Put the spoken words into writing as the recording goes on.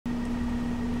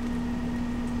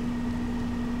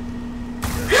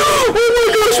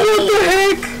what the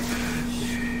heck?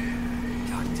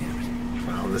 God damn it.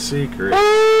 Found the secret.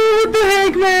 Oh, what the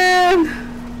heck, man?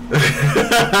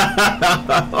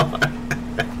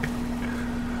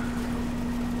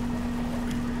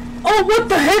 Oh, what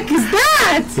the heck is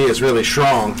that? He is really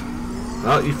strong.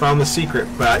 Well, you found the secret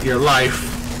about your life.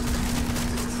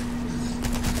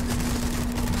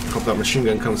 Hope that machine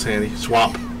gun comes handy.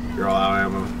 Swap. You're all out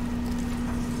of ammo.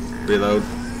 Reload.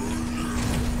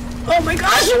 Oh my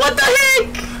gosh, what the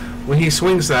heck? When he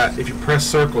swings that, if you press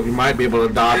circle, you might be able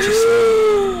to dodge this.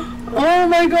 Oh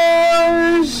my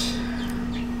gosh.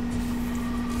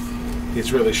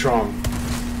 He's really strong.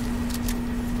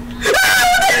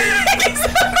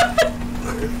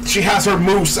 She has her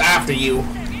moose after you.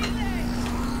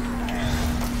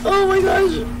 Oh my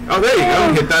gosh. Oh, there you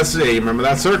go. Hit that C. Remember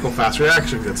that circle. Fast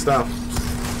reaction. Good stuff.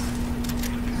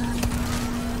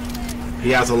 He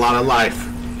has a lot of life.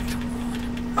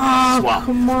 Oh, Swap.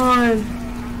 come on.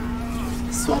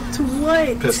 Swap to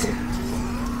what? Pistol.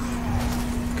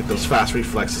 Get those fast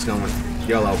reflexes going.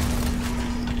 Yellow.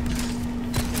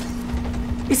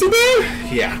 Is he there?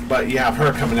 Yeah, but you have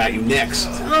her coming at you next.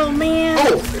 Oh man.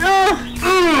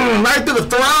 Oh! Right through the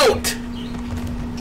throat!